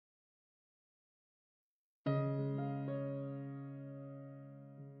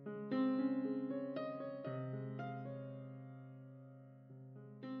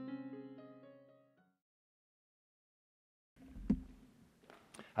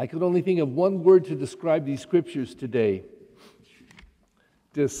I could only think of one word to describe these scriptures today.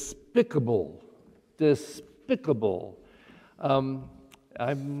 Despicable. Despicable.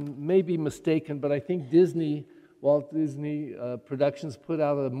 I may be mistaken, but I think Walt Disney Productions put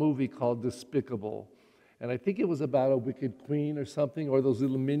out a movie called Despicable. And I think it was about a wicked queen or something, or those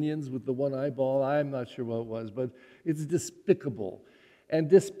little minions with the one eyeball. I'm not sure what it was, but it's despicable. And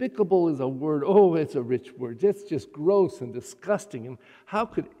despicable is a word, it's a rich word. It's just gross and disgusting. And how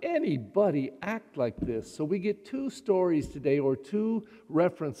could anybody act like this? So we get two stories today, or two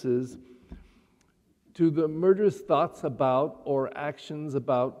references to the murderous thoughts about or actions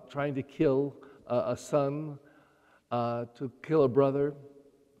about trying to kill a son, to kill a brother.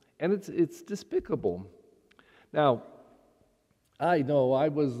 And it's despicable. Now, I know I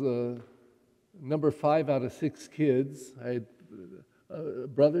was number 5 out of 6 kids. I had a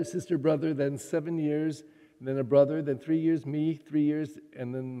brother, sister, brother, then 7 years, and then a brother, then 3 years, me, 3 years,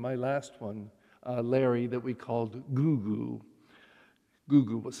 and then my last one, Larry, that we called Goo-Goo.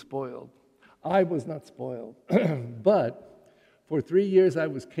 Goo-Goo was spoiled. I was not spoiled, but for 3 years I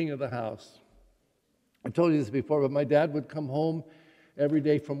was king of the house. I told you this before, but my dad would come home every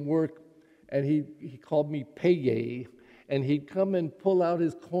day from work, and he called me Payay, and he'd come and pull out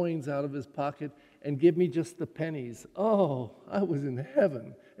his coins out of his pocket and give me just the pennies. Oh, I was in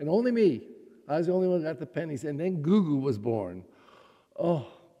heaven, and only me. I was the only one who got the pennies, and then Goo-Goo was born. Oh,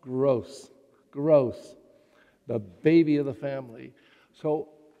 gross, gross. The baby of the family. So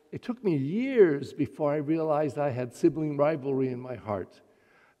it took me years before I realized I had sibling rivalry in my heart,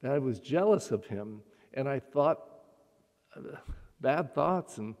 that I was jealous of him, and I thought bad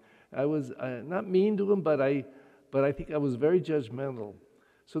thoughts, and I was not mean to him, but I think I was very judgmental.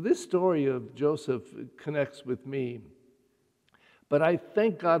 So this story of Joseph connects with me. But I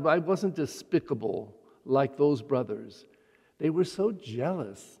thank God I wasn't despicable like those brothers. They were so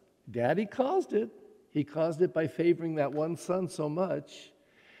jealous. Daddy caused it. He caused it by favoring that one son so much.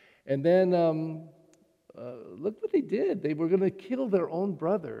 And then look what they did. They were going to kill their own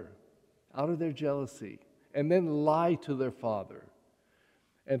brother out of their jealousy and then lie to their father.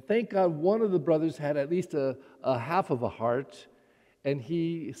 And thank God one of the brothers had at least a half of a heart, and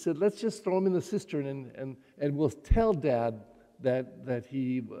he said, let's just throw him in the cistern and we'll tell Dad that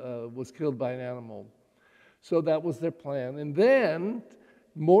he was killed by an animal. So that was their plan. And then,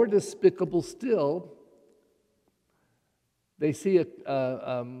 more despicable still, they see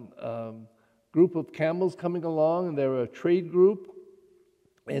a group of camels coming along, and they're a trade group,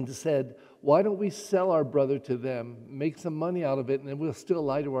 and said, why don't we sell our brother to them, make some money out of it, and then we'll still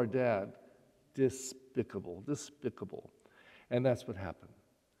lie to our dad. Despicable, despicable. And that's what happened.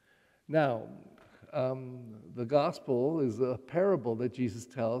 Now, the gospel is a parable that Jesus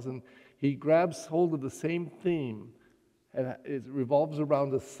tells, and he grabs hold of the same theme, and it revolves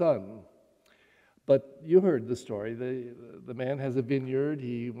around a son. But you heard the story. The man has a vineyard.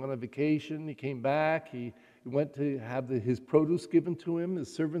 He went on vacation. He came back. He went to have his produce given to him.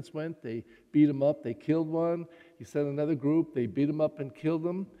 His servants went. They beat him up. They killed one. He sent another group. They beat him up and killed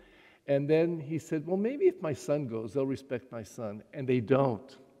him. And then he said, well, maybe if my son goes, they'll respect my son. And they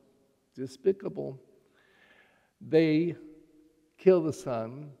don't. Despicable. They kill the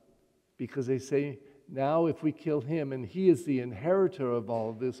son because they say, now if we kill him and he is the inheritor of all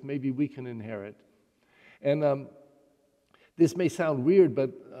of this, maybe we can inherit. And this may sound weird,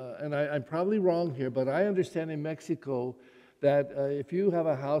 but and I'm probably wrong here, but I understand in Mexico that if you have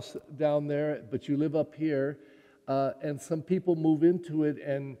a house down there, but you live up here, and some people move into it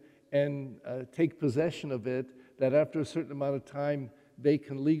and take possession of it, that after a certain amount of time, they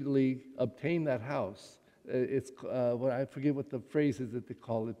can legally obtain that house. It's I forget what the phrase is that they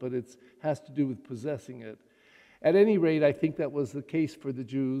call it, but it has to do with possessing it. At any rate, I think that was the case for the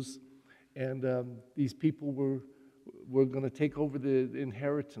Jews, and these people were going to take over the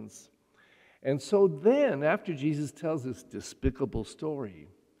inheritance. And so then, after Jesus tells this despicable story,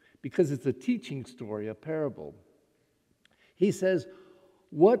 because it's a teaching story, a parable, he says,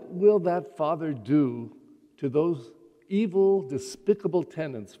 what will that father do to those evil, despicable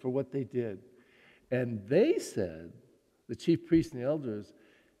tenants for what they did? And they said, the chief priests and the elders,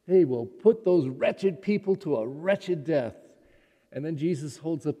 they will put those wretched people to a wretched death. And then Jesus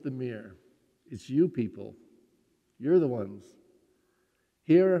holds up the mirror. It's you people. You're the ones.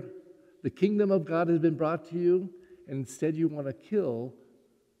 Here, the kingdom of God has been brought to you, and instead you want to kill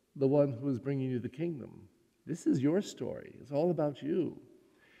the one who is bringing you the kingdom. This is your story. It's all about you.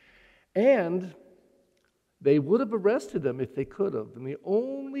 And they would have arrested him if they could have. And the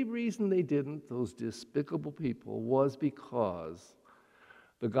only reason they didn't, those despicable people, was because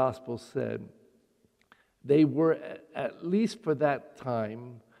the gospel said They were, at least for that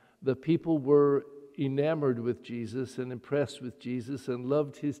time, the people were enamored with Jesus and impressed with Jesus and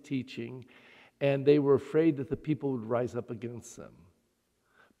loved his teaching, and they were afraid that the people would rise up against them.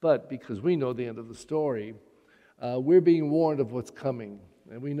 But because we know the end of the story, we're being warned of what's coming,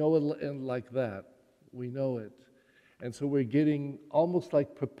 and we know it'll end like that. We know it. And so we're getting almost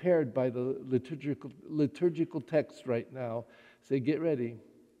like prepared by the liturgical text right now. Say, get ready,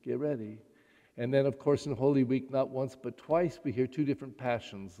 get ready. And then, of course, in Holy Week, not once but twice, we hear two different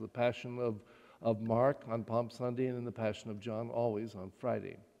passions. The passion of Mark on Palm Sunday, and then the passion of John always on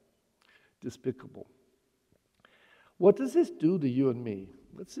Friday. Despicable. What does this do to you and me?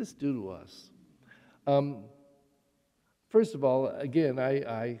 What's this do to us? First of all, again,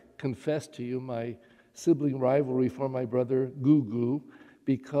 I confess to you my sibling rivalry for my brother Gugu,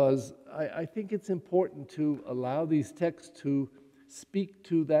 because I think it's important to allow these texts to speak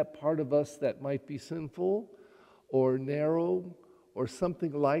to that part of us that might be sinful or narrow or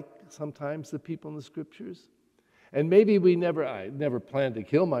something like sometimes the people in the Scriptures. And maybe I never planned to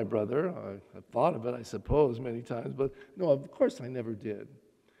kill my brother. I thought of it, I suppose, many times, but no, of course I never did.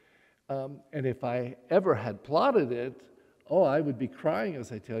 And if I ever had plotted it, I would be crying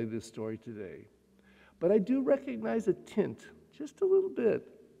as I tell you this story today. But I do recognize a tint, just a little bit,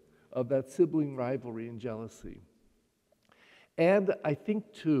 of that sibling rivalry and jealousy. And I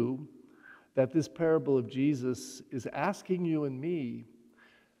think, too, that this parable of Jesus is asking you and me,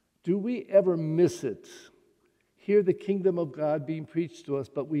 do we ever miss it? Hear the kingdom of God being preached to us,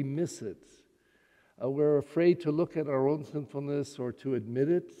 but we miss it. We're afraid to look at our own sinfulness or to admit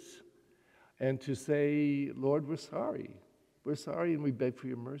it and to say, Lord, we're sorry. We're sorry and we beg for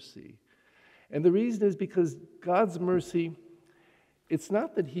your mercy. And the reason is because God's mercy, it's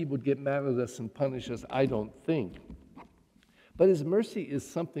not that he would get mad at us and punish us, I don't think. But his mercy is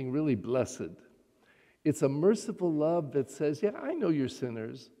something really blessed. It's a merciful love that says, yeah, I know you're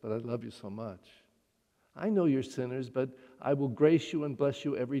sinners, but I love you so much. I know you're sinners, but I will grace you and bless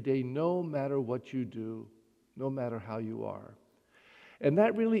you every day, no matter what you do, no matter how you are. And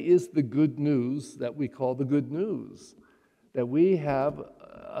that really is the good news that we call the good news, that we have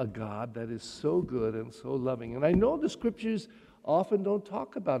a God that is so good and so loving. And I know the Scriptures often don't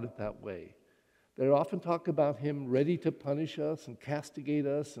talk about it that way. They often talk about him ready to punish us and castigate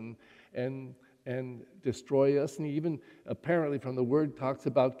us and destroy us. And he even apparently from the Word talks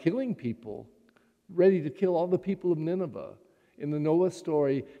about killing people, ready to kill all the people of Nineveh. In the Noah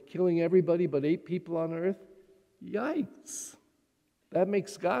story, killing everybody but 8 people on earth. Yikes. That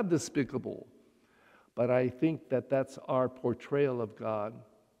makes God despicable. But I think that that's our portrayal of God,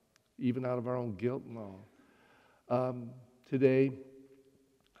 even out of our own guilt and all. Today,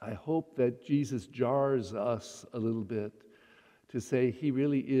 I hope that Jesus jars us a little bit to say he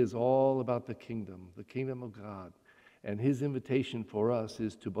really is all about the kingdom of God. And his invitation for us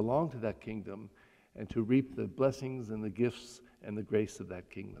is to belong to that kingdom and to reap the blessings and the gifts and the grace of that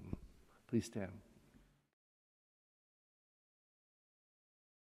kingdom. Please stand.